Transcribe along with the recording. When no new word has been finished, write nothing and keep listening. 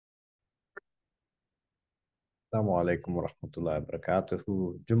Assalamu alaikum wa rahmatullahi wa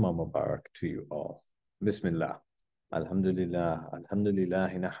barakatuhu. Jummah Mubarak to you all. Bismillah. Alhamdulillah. Alhamdulillah.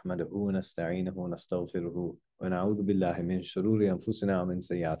 Nahmaduhu wa nasta'inuhu wa nastaghfiruhu. Wa na'udhu billahi min shururi anfusina wa min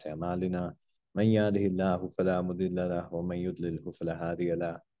sayyati a'malina. Man yahdihillahu fala mudilla lahu wa man yudlilhu fala hadiya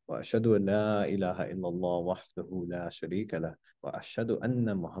lahu. Wa ashhadu an la ilaha illallah wahdahu la sharika lahu. Wa ashhadu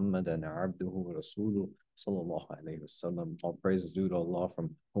anna Muhammadan abduhu wa rasuluhu. Sallallahu Alaihi Wasallam. All praise is due to Allah,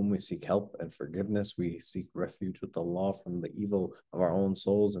 from whom we seek help and forgiveness. We seek refuge with Allah from the evil of our own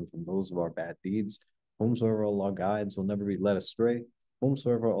souls and from those of our bad deeds. Whomsoever Allah guides will never be led astray.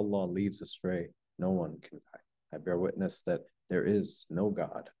 Whomsoever Allah leads astray, no one can guide. I bear witness that there is no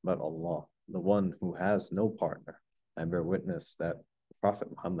God but Allah, the one who has no partner. I bear witness that the Prophet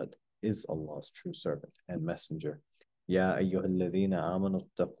Muhammad is Allah's true servant and messenger. يا أيها الذين آمنوا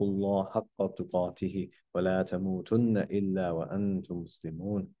اتقوا الله حق تقاته ولا تموتن إلا وأنتم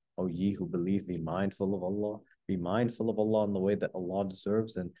مسلمون. O ye who believe, be mindful of Allah. Be mindful of Allah in the way that Allah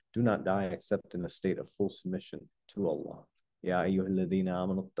deserves, and do not die except in a state of full submission to Allah. يا أيها الذين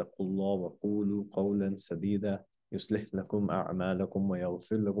آمنوا اتقوا الله وقولوا قولا سديدا يصلح لكم أعمالكم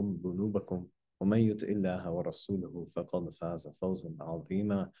ويغفر لكم ذنوبكم ومن يطع الله ورسوله فقد فاز فوزا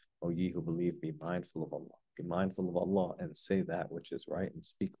عظيما. O ye who believe, be mindful of Allah. Be mindful of Allah and say that which is right and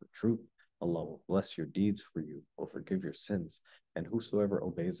speak the truth. Allah will bless your deeds for you, will forgive your sins, and whosoever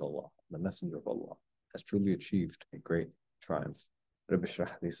obeys Allah, the Messenger of Allah, has truly achieved a great triumph. رب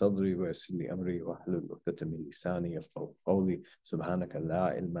اشرح لي صدري ويسر لي أمري واحلل عقدة من لساني يفقهوا قولي سبحانك لا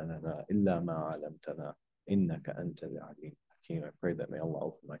علم لنا إلا ما علمتنا إنك أنت العليم الحكيم. I pray that may Allah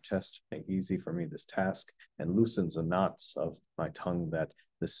open my chest, make easy for me this task, and loosens the knots of my tongue, that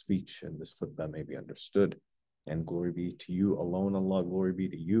this speech and this khutbah may be understood. And glory be to you alone, Allah. Glory be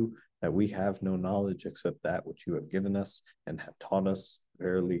to you, that we have no knowledge except that which you have given us and have taught us.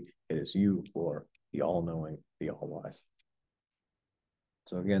 Verily, it is you who are the all-knowing, the all-wise.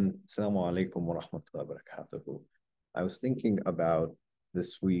 So again, Assalamu alaikum wa rahmatullahi wa barakatuhu. I was thinking about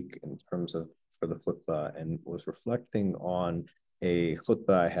this week in terms of for the khutbah, and was reflecting on a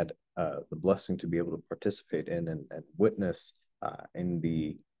khutbah I had the blessing to be able to participate in and witness in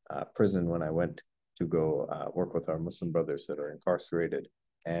the prison when I went to go work with our Muslim brothers that are incarcerated.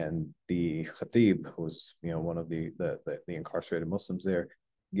 And the khatib, who's one of the incarcerated Muslims there,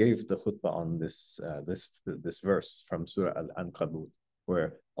 gave the khutbah on this verse from Surah Al-Ankabut,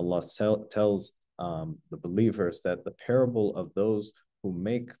 where Allah tells the believers that the parable of those who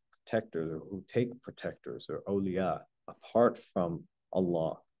make protectors, or who take protectors, or awliya, apart from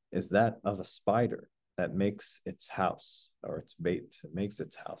Allah, is that of a spider that makes its house, or its bait, it makes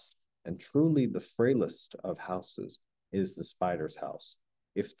its house. And truly the frailest of houses is the spider's house,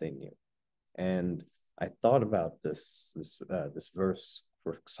 if they knew. And I thought about this verse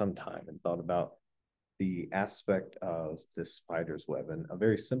for some time, and thought about the aspect of this spider's web, and a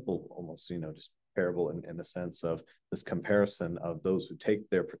very simple, almost, just parable in the sense of this comparison of those who take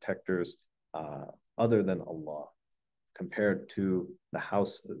their protectors other than Allah, compared to the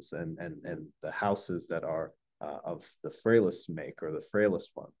houses and the houses that are of the frailest make, or the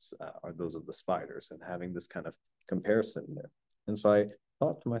frailest ones are those of the spiders, and having this kind of comparison there. And so I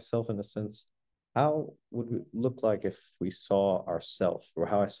thought to myself, in a sense, how would it look like if we saw ourselves, or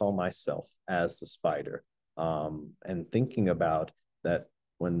how I saw myself as the spider, and thinking about that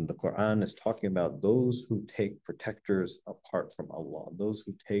when the Quran is talking about those who take protectors apart from Allah, those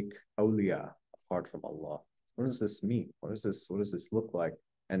who take awliya apart from Allah, what does this mean? What does this look like?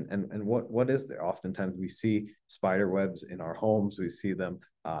 And what is there? Oftentimes we see spider webs in our homes. We see them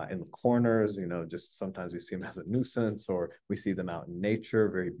in the corners. Just sometimes we see them as a nuisance, or we see them out in nature,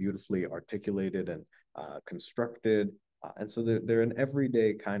 very beautifully articulated and constructed. And so they're an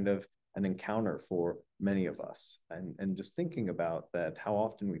everyday kind of an encounter for many of us. And just thinking about that, how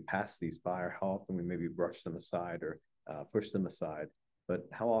often we pass these by, or how often we maybe brush them aside, or push them aside, but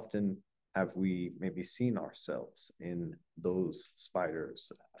how often have we maybe seen ourselves in those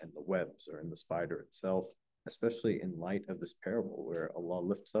spiders and the webs, or in the spider itself, especially in light of this parable where Allah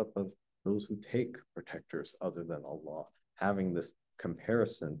lifts up of those who take protectors other than Allah, having this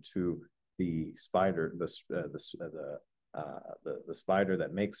comparison to the spider, the spider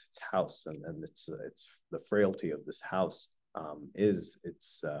that makes its house, and it's the frailty of this house is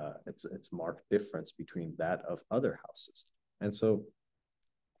its marked difference between that of other houses. And so,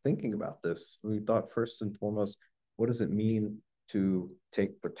 thinking about this, we thought first and foremost, what does it mean to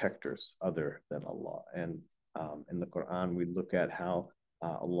take protectors other than Allah? And in the Quran, we look at how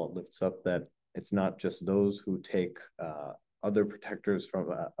Allah lifts up that it's not just those who take other protectors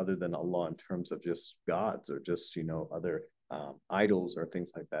from other than Allah, in terms of just gods, or just other idols or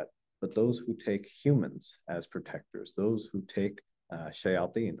things like that. but those who take humans as protectors, those who take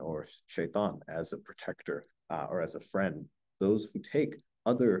shayateen or shaitan as a protector or as a friend, those who take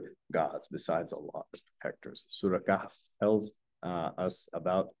other gods besides Allah as protectors. Surah Kahf tells us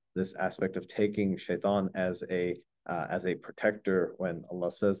about this aspect of taking shaitan as a protector when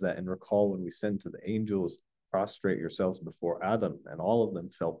Allah says that, and recall when we send to the angels, prostrate yourselves before Adam, and all of them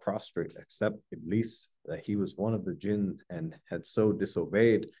fell prostrate except Iblis, that he was one of the jinn and had so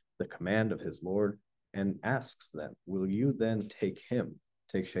disobeyed the command of his Lord, and asks them, will you then take him,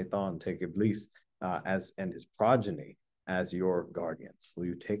 take shaitan, take Iblis and his progeny as your guardians? Will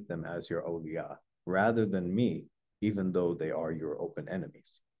you take them as your awliya rather than me, even though they are your open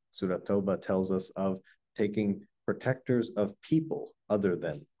enemies? Surah Tawbah tells us of taking protectors of people other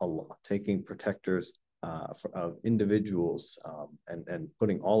than Allah, taking protectors of individuals and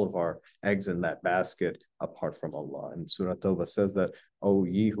putting all of our eggs in that basket apart from Allah. And Surah Tawbah says that, O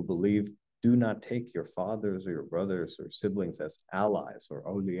ye who believe, do not take your fathers or your brothers or siblings as allies or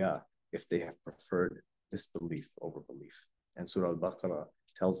awliya if they have preferred disbelief over belief. And Surah Al-Baqarah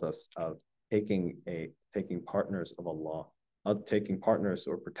tells us of taking partners of Allah, taking partners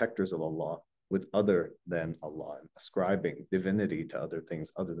or protectors of Allah with other than Allah, and ascribing divinity to other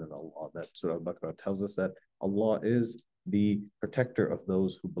things other than Allah. That Surah Al-Baqarah tells us that Allah is the protector of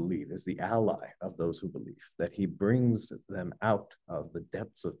those who believe, is the ally of those who believe, that he brings them out of the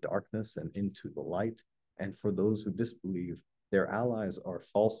depths of darkness and into the light. And for those who disbelieve, their allies are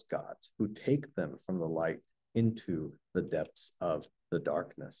false gods who take them from the light into the depths of the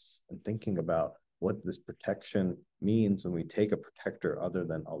darkness. And thinking about what this protection means when we take a protector other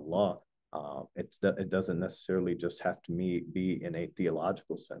than Allah, it doesn't necessarily just have to be in a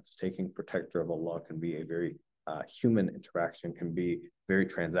theological sense. Taking protector of Allah can be a very human interaction, can be very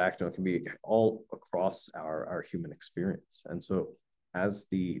transactional, can be all across our human experience. And so as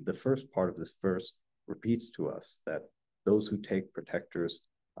the first part of this verse repeats to us that those who take protectors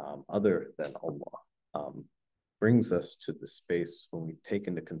other than Allah brings us to the space when we take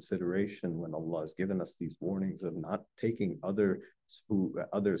into consideration when Allah has given us these warnings of not taking others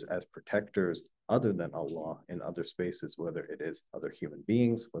as protectors other than Allah in other spaces, whether it is other human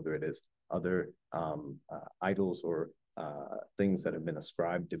beings, whether it is other idols or things that have been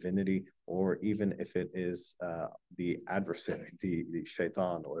ascribed divinity, or even if it is the adversary, the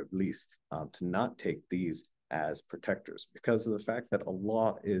shaitan or iblis, to not take these as protectors because of the fact that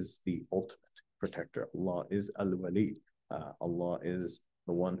Allah is the ultimate protector. Allah is Al-Wali. Allah is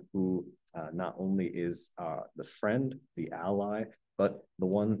the one who not only is the friend, the ally, but the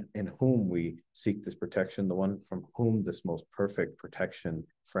one in whom we seek this protection, the one from whom this most perfect protection,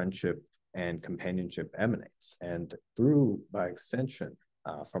 friendship, and companionship emanates. And through, by extension,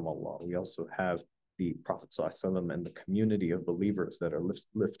 from Allah, we also have the Prophet ﷺ and the community of believers that are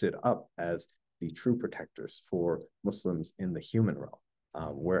lifted up as the true protectors for Muslims in the human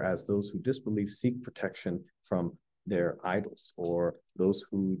realm. Whereas those who disbelieve seek protection from their idols, or those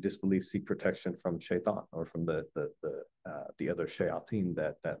who disbelieve seek protection from shaitan or from the other shayateen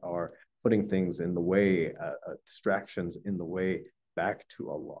that are putting things in the way, distractions in the way back to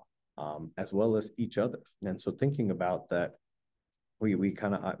Allah, as well as each other. And so thinking about that, we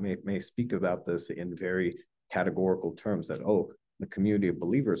kind of may speak about this in very categorical terms that, oh, the community of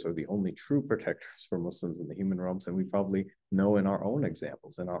believers are the only true protectors for Muslims in the human realms. And we probably know in our own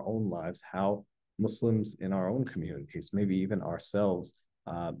examples, in our own lives, how Muslims in our own communities, maybe even ourselves,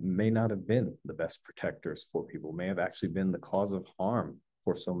 may not have been the best protectors for people, may have actually been the cause of harm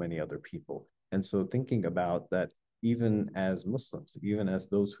for so many other people. And so thinking about that, even as Muslims, even as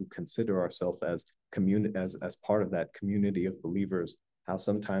those who consider ourselves as part of that community of believers, how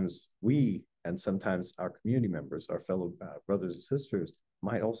sometimes we and sometimes our community members, our fellow brothers and sisters,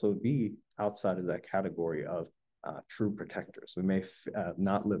 might also be outside of that category of true protectors. We may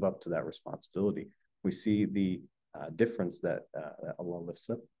not live up to that responsibility. We see the difference that Allah lifts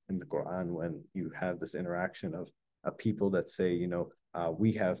up in the Quran when you have this interaction of people that say,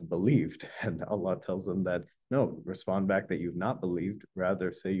 we have believed, and Allah tells them that, no, respond back that you've not believed,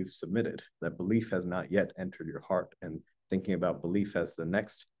 rather say you've submitted, that belief has not yet entered your heart. And thinking about belief as the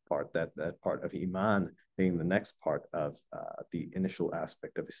next part, that part of Iman being the next part of the initial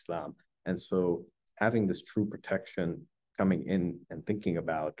aspect of Islam. And so having this true protection coming in and thinking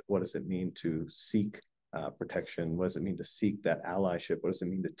about what does it mean to seek protection, what does it mean to seek that allyship, what does it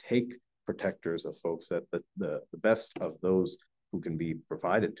mean to take protectors of folks, that the best of those who can be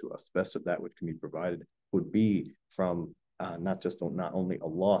provided to us, the best of that which can be provided would be from not only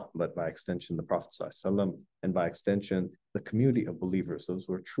Allah, but by extension the Prophet ﷺ, and by extension the community of believers, those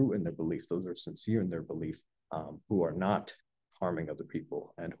who are true in their belief, those who are sincere in their belief, who are not harming other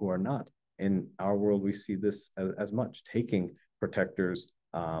people and who are not. In our world, we see this as much, taking protectors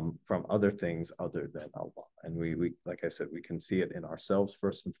from other things other than Allah. And we, like I said, we can see it in ourselves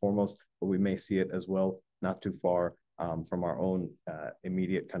first and foremost, but we may see it as well, not too far from our own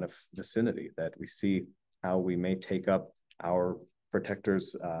immediate kind of vicinity, that we see how we may take up our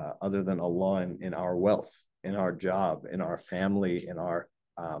protectors other than Allah in our wealth, in our job, in our family, in our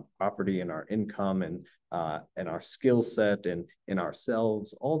property, in our income, and our skill set, and in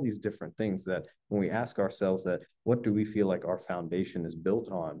ourselves, all these different things that when we ask ourselves that, what do we feel like our foundation is built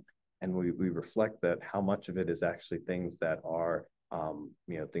on? And we reflect that how much of it is actually things that are,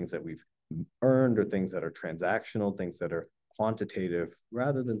 things that we've earned, or things that are transactional, things that are quantitative,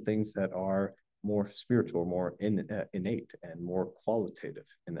 rather than things that are more spiritual, more innate, and more qualitative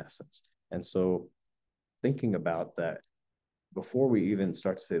in essence. And so thinking about that, before we even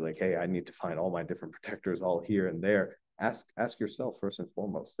start to say like, hey, I need to find all my different protectors all here and there, ask yourself first and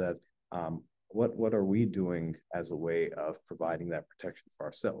foremost that what are we doing as a way of providing that protection for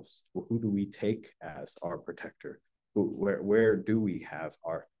ourselves? Who do we take as our protector? Where do we have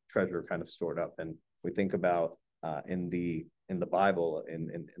our treasure kind of stored up? And we think about in the Bible,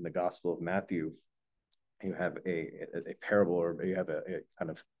 in the Gospel of Matthew, you have a parable, or you have a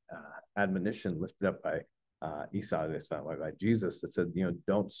kind of admonition lifted up by Isa, by Jesus, that said,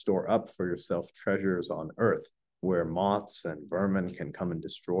 don't store up for yourself treasures on earth, where moths and vermin can come and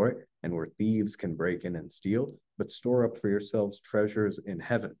destroy, and where thieves can break in and steal, but store up for yourselves treasures in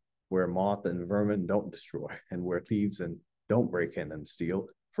heaven, where moth and vermin don't destroy, and where thieves and don't break in and steal.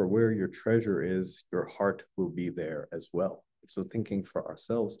 For where your treasure is, your heart will be there as well. So thinking for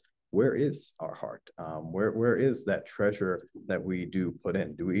ourselves, where is our heart? Where is that treasure that we do put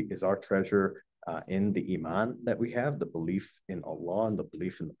in? Is our treasure in the iman that we have, the belief in Allah and the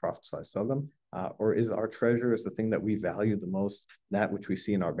belief in the Prophet ﷺ, or is our treasure, is the thing that we value the most, that which we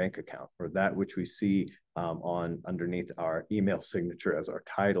see in our bank account, or that which we see on underneath our email signature as our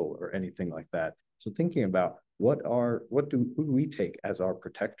title, or anything like that? So thinking about who do we take as our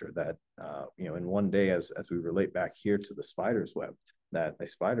protector, that in one day, as we relate back here to the spider's web, that a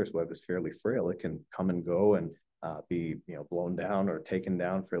spider's web is fairly frail. It can come and go and be blown down or taken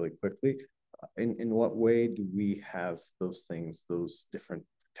down fairly quickly. In what way do we have those things, those different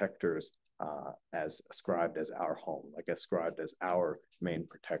protectors, as ascribed as our home, like ascribed as our main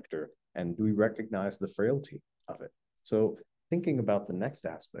protector? And do we recognize the frailty of it? So thinking about the next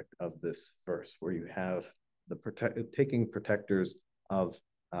aspect of this verse, where you have the taking protectors of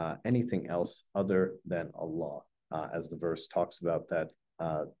anything else other than Allah, as the verse talks about, that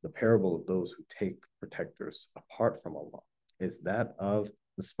the parable of those who take protectors apart from Allah is that of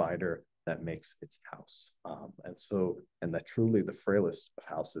the spider that makes its house. And that truly the frailest of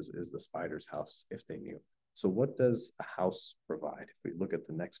houses is the spider's house, if they knew. So what does a house provide? If we look at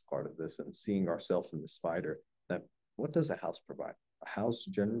the next part of this and seeing ourselves in the spider, that what does a house provide? A house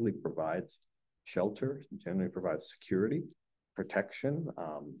generally provides shelter, generally provides security, protection,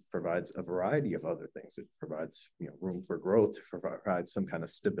 provides a variety of other things. It provides room for growth, provides some kind of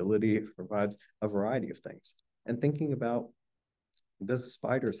stability, it provides a variety of things. And thinking about, does a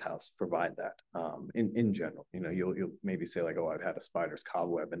spider's house provide that in general? You'll maybe say like, oh, I've had a spider's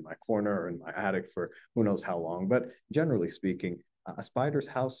cobweb in my corner or in my attic for who knows how long. But generally speaking, a spider's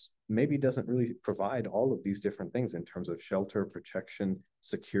house maybe doesn't really provide all of these different things in terms of shelter, protection,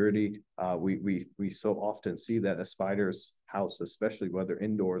 security. We so often see that a spider's house, especially whether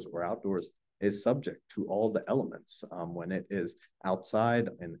indoors or outdoors, is subject to all the elements. When it is outside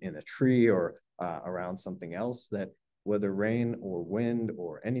in a tree or around something else, that whether rain or wind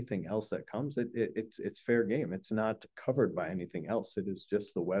or anything else that comes, it's fair game. It's not covered by anything else. It is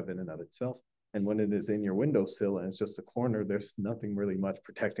just the web in and of itself. And when it is in your windowsill and it's just a corner, there's nothing really much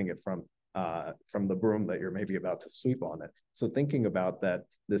protecting it from the broom that you're maybe about to sweep on it. So thinking about that,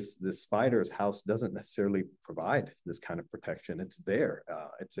 this spider's house doesn't necessarily provide this kind of protection. It's there.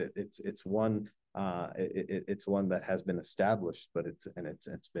 It's one that has been established, but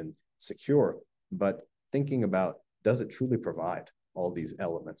it's been secure. But thinking about, does it truly provide all these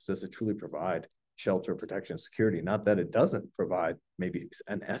elements? Does it truly provide shelter, protection, security? Not that it doesn't provide maybe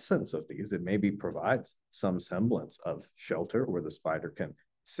an essence of these. It maybe provides some semblance of shelter where the spider can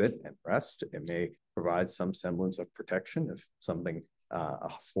sit and rest. It may provide some semblance of protection if something, a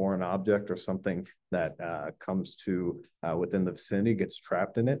foreign object or something that comes to within the vicinity gets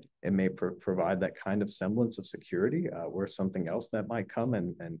trapped in it. It may provide that kind of semblance of security where something else that might come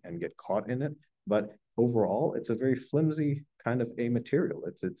and get caught in it. But overall, it's a very flimsy kind of a material.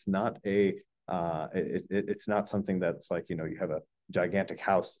 It's not a it's not something that's like, you have gigantic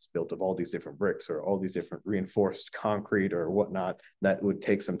house that's built of all these different bricks or all these different reinforced concrete or whatnot that would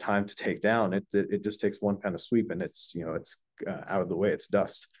take some time to take down. It just takes one kind of sweep and it's, you know, it's out of the way, it's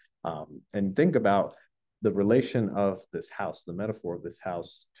dust. And think about the relation of this house, the metaphor of this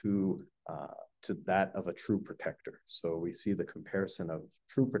house to that of a true protector. So we see the comparison of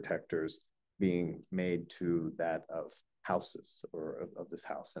true protectors being made to that of houses or of this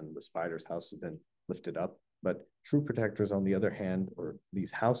house, and the spider's house has been lifted up. But true protectors, on the other hand, or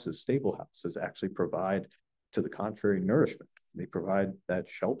these houses, stable houses, actually provide, to the contrary, nourishment. They provide that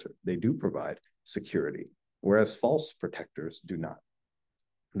shelter. They do provide security, whereas false protectors do not.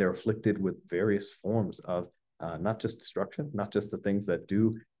 They're afflicted with various forms of not just destruction, not just the things that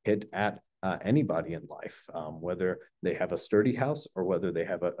do hit at anybody in life, whether they have a sturdy house or whether they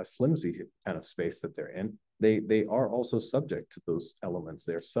have a flimsy kind of space that they're in. They are also subject to those elements.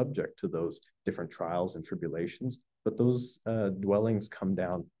 They're subject to those different trials and tribulations, but those dwellings come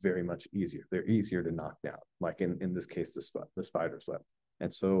down very much easier. They're easier to knock down, like in this case, the spider's web.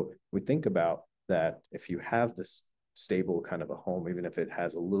 And so we think about that if you have this stable kind of a home, even if it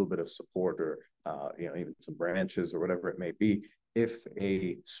has a little bit of support or you know, even some branches or whatever it may be, if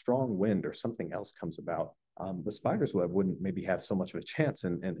a strong wind or something else comes about, the spider's web wouldn't maybe have so much of a chance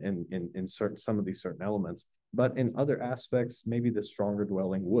in certain some of these certain elements, but in other aspects, maybe the stronger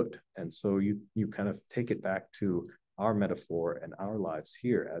dwelling would. And so you kind of take it back to our metaphor and our lives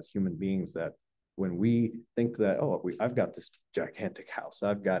here as human beings, that when we think that, oh, I've got this gigantic house,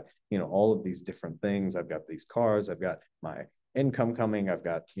 I've got, you know, all of these different things, I've got these cars, I've got my income coming, I've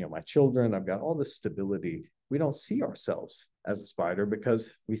got, you know, my children, I've got all this stability. We don't see ourselves as a spider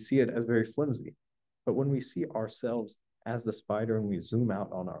because we see it as very flimsy. But when we see ourselves as the spider and we zoom out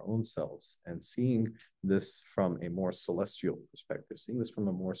on our own selves and seeing this from a more celestial perspective, seeing this from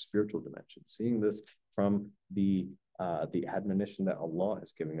a more spiritual dimension, seeing this from the admonition that Allah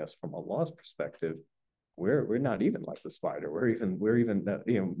is giving us from Allah's perspective, we're not even like the spider. We're even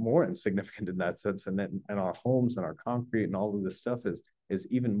you know, more insignificant in that sense, and our homes and our concrete and all of this stuff is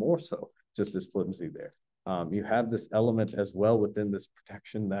even more so just as flimsy there. You have this element as well within this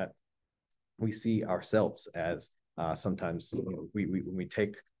protection that we see ourselves as sometimes, you know, when we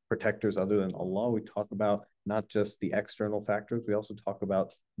take protectors other than Allah, we talk about not just the external factors, we also talk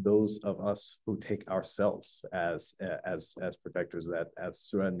about those of us who take ourselves as protectors, that as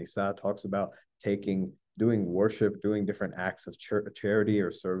Surah Nisa talks about, doing worship, doing different acts of charity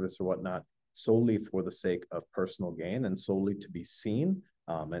or service or whatnot solely for the sake of personal gain and solely to be seen,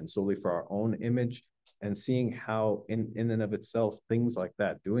 and solely for our own image, and seeing how in and of itself, things like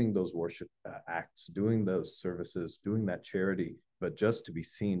that, doing those worship acts, doing those services, doing that charity, but just to be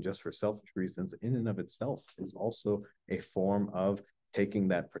seen, just for selfish reasons, in and of itself is also a form of taking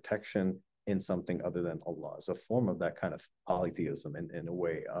that protection in something other than Allah. It's a form of that kind of polytheism in a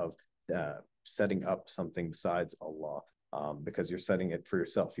way of setting up something besides Allah, because you're setting it for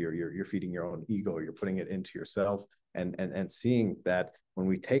yourself. You're feeding your own ego. You're putting it into yourself, and seeing that when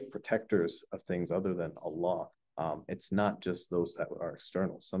we take protectors of things other than Allah, it's not just those that are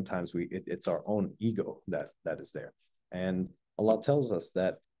external. Sometimes it's our own ego that is there. And Allah tells us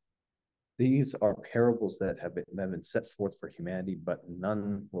that these are parables that have been set forth for humanity, but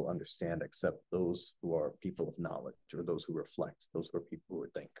none will understand except those who are people of knowledge, or those who reflect, those who are people who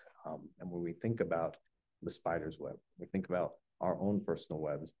think. And when we think about the spider's web, we think about our own personal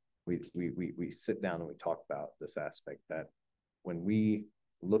webs, we sit down and we talk about this aspect that when we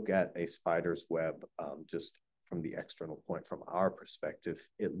look at a spider's web, just from the external point, from our perspective,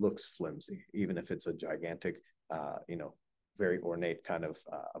 it looks flimsy, even if it's a gigantic, you know, very ornate kind of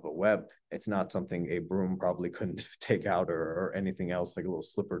a web. It's not something a broom probably couldn't take out, or anything else like a little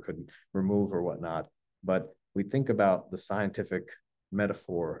slipper couldn't remove or whatnot. But we think about the scientific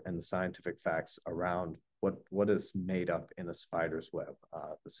metaphor and the scientific facts around what is made up in a spider's web.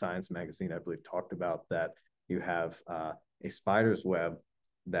 The Science magazine, I believe, talked about that you have a spider's web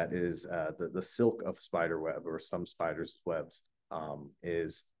that is the silk of spider web, or some spiders' webs,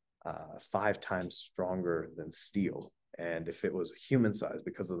 is 5 times stronger than steel. And if it was human size,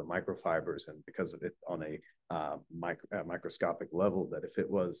 because of the microfibers and because of it on a microscopic level, that if it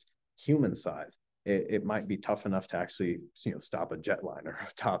was human size, it might be tough enough to actually, you know, stop a jetliner,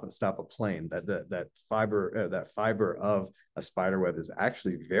 stop a plane. That fiber of a spider web is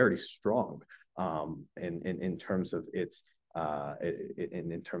actually very strong, in terms of its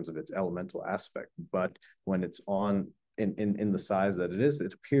in terms of its elemental aspect. But when it's in the size that it is,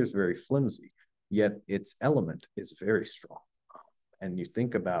 it appears very flimsy, yet its element is very strong. And you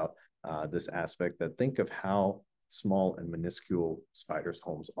think about this aspect, that think of how small and minuscule spiders'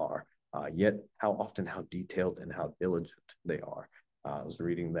 homes are. yet how often, how detailed and how diligent they are. I was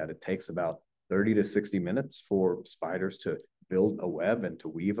reading that it takes about 30 to 60 minutes for spiders to build a web and to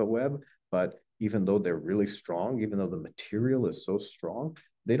weave a web. But even though they're really strong, even though the material is so strong,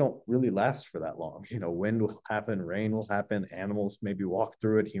 they don't really last for that long. Wind will happen, rain will happen, animals maybe walk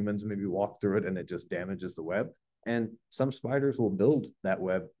through it, humans maybe walk through it, and it just damages the web. And some spiders will build that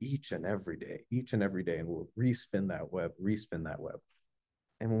web each and every day, and will respin that web, respin that web.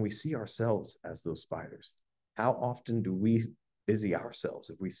 And when we see ourselves as those spiders, how often do we busy ourselves?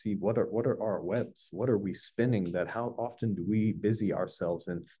 If we see what are our webs, what are we spinning, that how often do we busy ourselves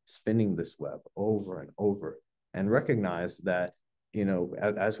in spinning this web over and over, and recognize that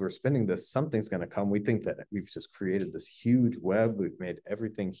as we're spinning this, something's going to come. We think that we've just created this huge web, we've made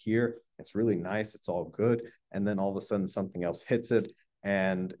everything here, it's really nice, it's all good, and then all of a sudden something else hits it,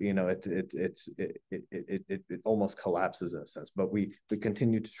 and it almost collapses in a sense. But we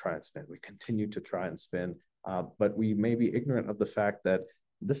continue to try and spin, we continue to try and spin, but we may be ignorant of the fact that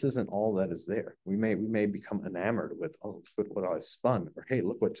this isn't all that is there. We may become enamored with, oh, look what I spun, or hey,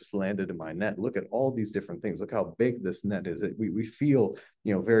 look what just landed in my net. Look at all these different things. Look how big this net is. We feel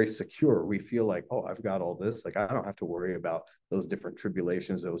very secure. We feel like, oh, I've got all this. Like I don't have to worry about those different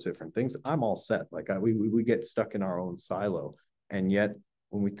tribulations, those different things. I'm all set. Like we get stuck in our own silo. And yet,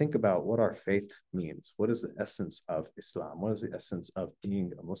 when we think about what our faith means, what is the essence of Islam? What is the essence of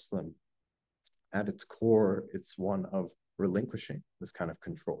being a Muslim? At its core, it's one of relinquishing this kind of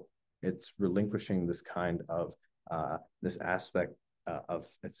control. It's relinquishing this kind of this aspect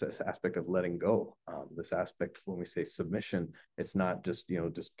it's this aspect of letting go. This aspect, when we say submission, it's not just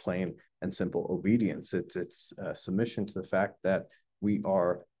just plain and simple obedience. It's submission to the fact that we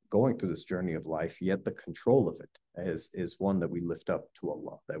are going through this journey of life, yet the control of it is one that we lift up to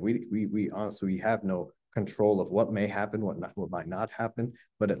Allah. That we honestly, we have no control of what may happen, what might not happen,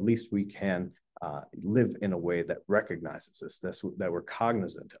 but at least we can live in a way that recognizes this, that we're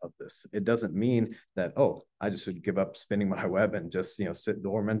cognizant of this. It doesn't mean that, oh, I just should give up spinning my web and just sit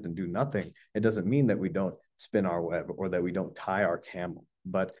dormant and do nothing. It doesn't mean that we don't spin our web or that we don't tie our camel,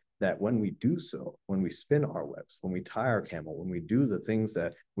 but that when we do so, when we spin our webs, when we tie our camel, when we do the things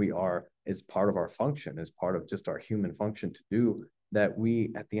that we are, is part of our function, is part of just our human function to do, that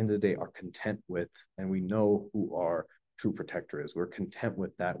we, at the end of the day, are content with, and we know who our true protector is. We're content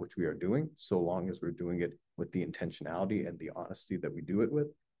with that which we are doing, so long as we're doing it with the intentionality and the honesty that we do it with.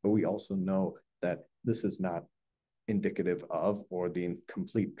 But we also know that this is not indicative of, or the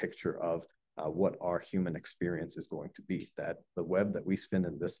complete picture of, what our human experience is going to be. That the web that we spin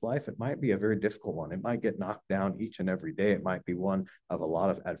in this life, it might be a very difficult one. It might get knocked down each and every day. It might be one of a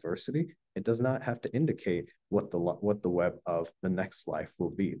lot of adversity. It does not have to indicate what the web of the next life will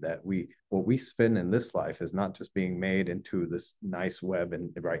be. That what we spin in this life is not just being made into this nice web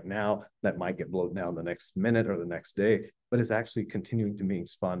and right now that might get blown down the next minute or the next day, but is actually continuing to being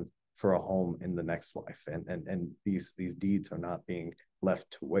spun for a home in the next life. And these deeds are not being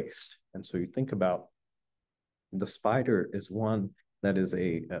left to waste. And so you think about, the spider is one that is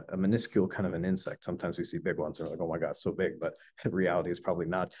a minuscule kind of an insect. Sometimes we see big ones and we're like, oh my God, so big. But in reality, it's probably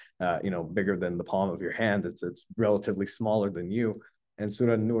not bigger than the palm of your hand. It's relatively smaller than you. And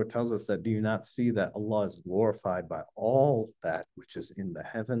Surah Nur tells us that, do you not see that Allah is glorified by all that which is in the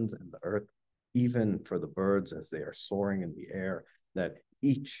heavens and the earth, even for the birds as they are soaring in the air, that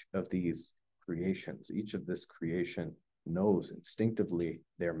each of these creations, each of this creation knows instinctively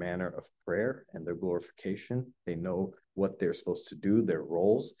their manner of prayer and their glorification. They know what they're supposed to do, their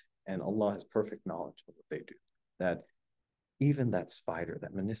roles, and Allah has perfect knowledge of what they do. That even that spider,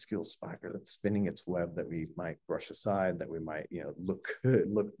 that minuscule spider that's spinning its web, that we might brush aside, that we might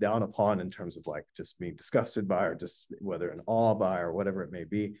look down upon in terms of like just being disgusted by, or just whether in awe by, or whatever it may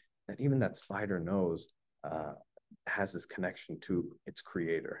be, that even that spider knows, has this connection to its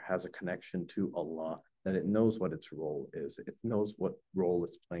creator, has a connection to Allah, that it knows what its role is. It knows what role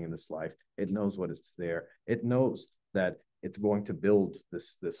it's playing in this life. It knows what it's there. It knows that it's going to build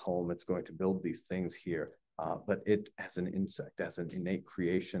this home. It's going to build these things here. But it, as an insect, as an innate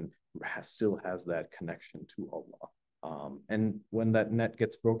creation, still has that connection to Allah. And when that net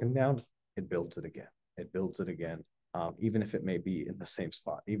gets broken down, it builds it again. It builds it again. Even if it may be in the same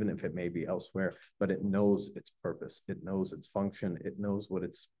spot, even if it may be elsewhere, but it knows its purpose, it knows its function, it knows what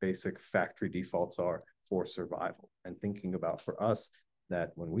its basic factory defaults are for survival. And thinking about, for us,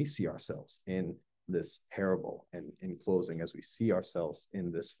 that when we see ourselves in this parable, and in closing, as we see ourselves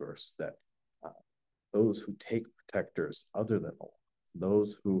in this verse, that those who take protectors other than Allah,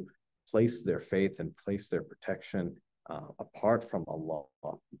 those who place their faith and place their protection apart from Allah,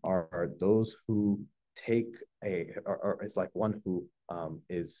 are those who take or is like one who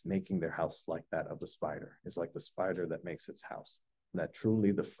is making their house like that of the spider, is like the spider that makes its house. And that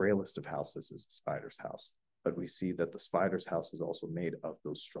truly the frailest of houses is the spider's house. But we see that the spider's house is also made of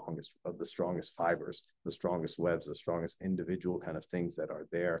the strongest fibers, the strongest webs, the strongest individual kind of things that are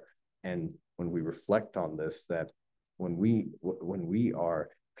there. And when we reflect on this, that when we are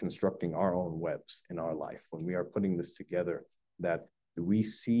constructing our own webs in our life, when we are putting this together, that we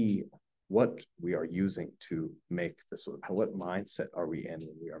see what we are using to make this, what mindset are we in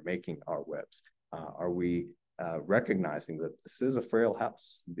when we are making our webs? Are we recognizing that this is a frail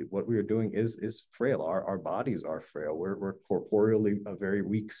house? What we are doing is frail. Our bodies are frail. We're corporeally a very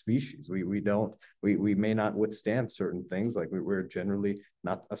weak species. We may not withstand certain things. Like we're generally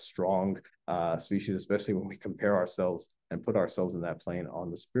not a strong species, especially when we compare ourselves and put ourselves in that plane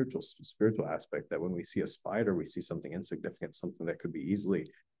on the spiritual aspect. That when we see a spider, we see something insignificant, something that could be easily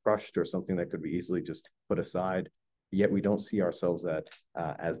crushed, or something that could be easily just put aside. Yet we don't see ourselves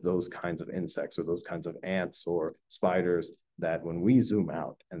as those kinds of insects or those kinds of ants or spiders, that when we zoom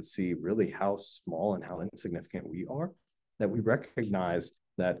out and see really how small and how insignificant we are, that we recognize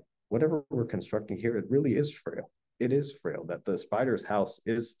that whatever we're constructing here, it really is frail. It is frail, that the spider's house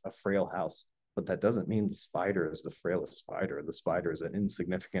is a frail house, but that doesn't mean the spider is the frailest spider. The spider is an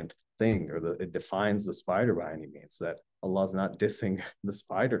insignificant thing, or it defines the spider by any means. That Allah is not dissing the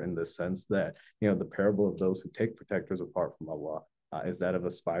spider in this sense, that, the parable of those who take protectors apart from Allah is that of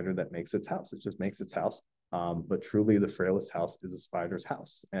a spider that makes its house. It just makes its house. But truly the frailest house is a spider's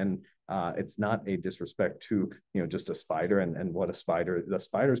house. And it's not a disrespect to, just a spider and what the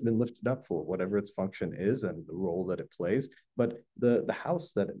spider's been lifted up for, whatever its function is and the role that it plays. But the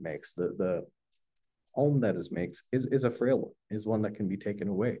house that it makes, the home that it makes is a frail one, is one that can be taken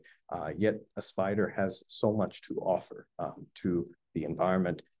away. Yet a spider has so much to offer to the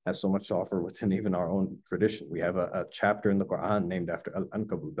environment, has so much to offer within even our own tradition. We have a chapter in the Quran named after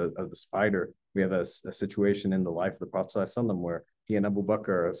Al-Ankabut, of the spider. We have a situation in the life of the Prophet ﷺ where he and Abu Bakr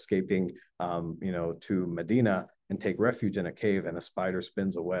are escaping, to Medina and take refuge in a cave, and a spider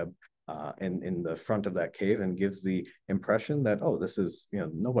spins a web in the front of that cave and gives the impression that, oh, this is,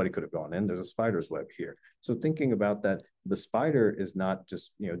 nobody could have gone in. There's a spider's web here. So thinking about that, the spider is not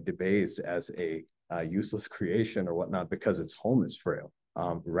just, debased as a useless creation or whatnot because its home is frail.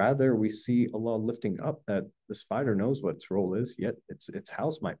 Rather, we see Allah lifting up that the spider knows what its role is, yet its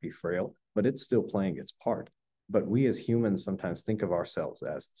house might be frail, but it's still playing its part. But we as humans sometimes think of ourselves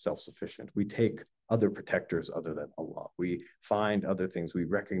as self-sufficient. We take other protectors other than Allah. We find other things. We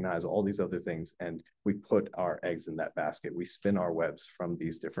recognize all these other things, and we put our eggs in that basket. We spin our webs from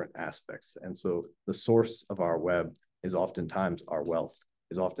these different aspects. And so the source of our web is oftentimes our wealth,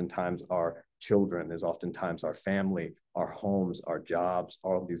 is oftentimes our children, is oftentimes our family, our homes, our jobs.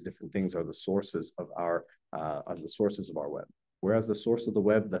 All of these different things are the sources of our web. Whereas the source of the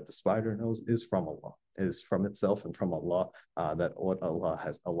web that the spider knows is from Allah, is from itself and from Allah, that what Allah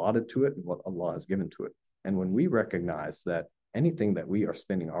has allotted to it and what Allah has given to it. And when we recognize that anything that we are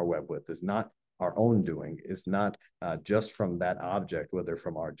spinning our web with is not our own doing, is not just from that object, whether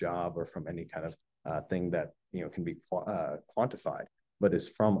from our job or from any kind of thing that can be quantified, but is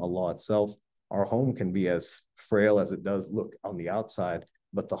from Allah itself, our home can be as frail as it does look on the outside.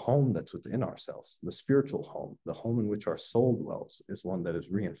 But the home that's within ourselves, the spiritual home, the home in which our soul dwells, is one that is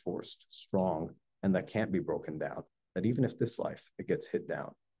reinforced, strong, and that can't be broken down. That even if this life, it gets hit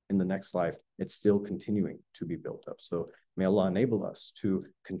down, in the next life, it's still continuing to be built up. So may Allah enable us to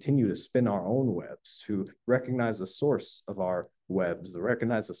continue to spin our own webs, to recognize the source of our webs, to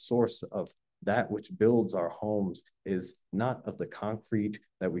recognize the source of that which builds our homes is not of the concrete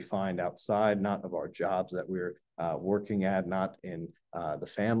that we find outside, not of our jobs that we're working at, not in the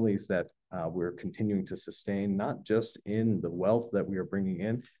families that we're continuing to sustain, not just in the wealth that we are bringing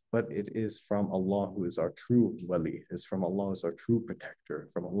in, but it is from Allah, who is our true wali, is from Allah who is our true protector,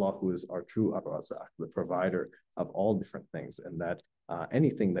 from Allah who is our true ar-Razaq, the provider of all different things. And that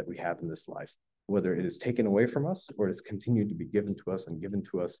anything that we have in this life, whether it is taken away from us or it is continued to be given to us and given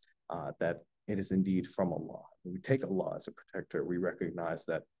to us, that it is indeed from Allah. When we take Allah as a protector, we recognize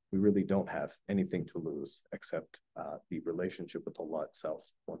that we really don't have anything to lose except the relationship with Allah itself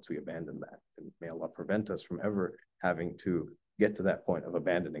once we abandon that. And may Allah prevent us from ever having to get to that point of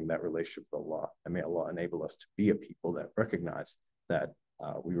abandoning that relationship with Allah. And may Allah enable us to be a people that recognize that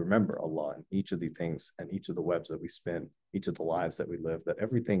we remember Allah in each of these things and each of the webs that we spin, each of the lives that we live, that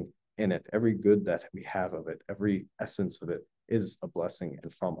everything in it, every good that we have of it, every essence of it is a blessing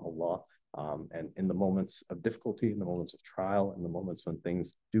and from Allah. And in the moments of difficulty, in the moments of trial, in the moments when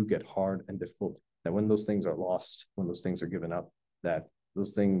things do get hard and difficult, that when those things are lost, when those things are given up, that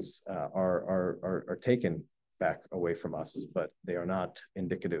those things are taken back away from us, but they are not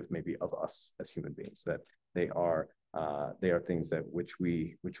indicative maybe of us as human beings, that they are things that which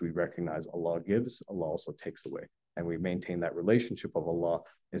we recognize Allah gives, Allah also takes away. And we maintain that relationship of Allah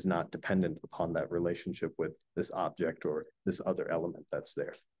is not dependent upon that relationship with this object or this other element that's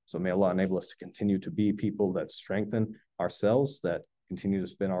there. So may Allah enable us to continue to be people that strengthen ourselves, that continue to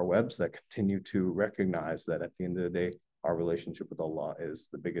spin our webs, that continue to recognize that at the end of the day, our relationship with Allah is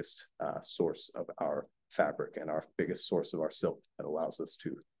the biggest source of our fabric and our biggest source of our silk that allows us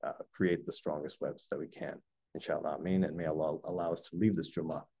to create the strongest webs that we can. Inshallah, ameen. And may Allah allow us to leave this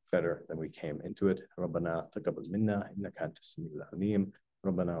Jummah better than we came into it. ربنا تقبل منا إنك أنت السميع العليم.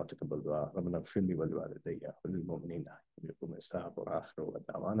 ربنا وتقبل دعاء. ربنا اغفر لي ولوالدي وللمؤمنين يوم الحساب وآخر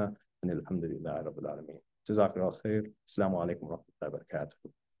دعوانا أن الحمد لله رب العالمين. جزاك الله خير. السلام عليكم ورحمة الله وبركاته.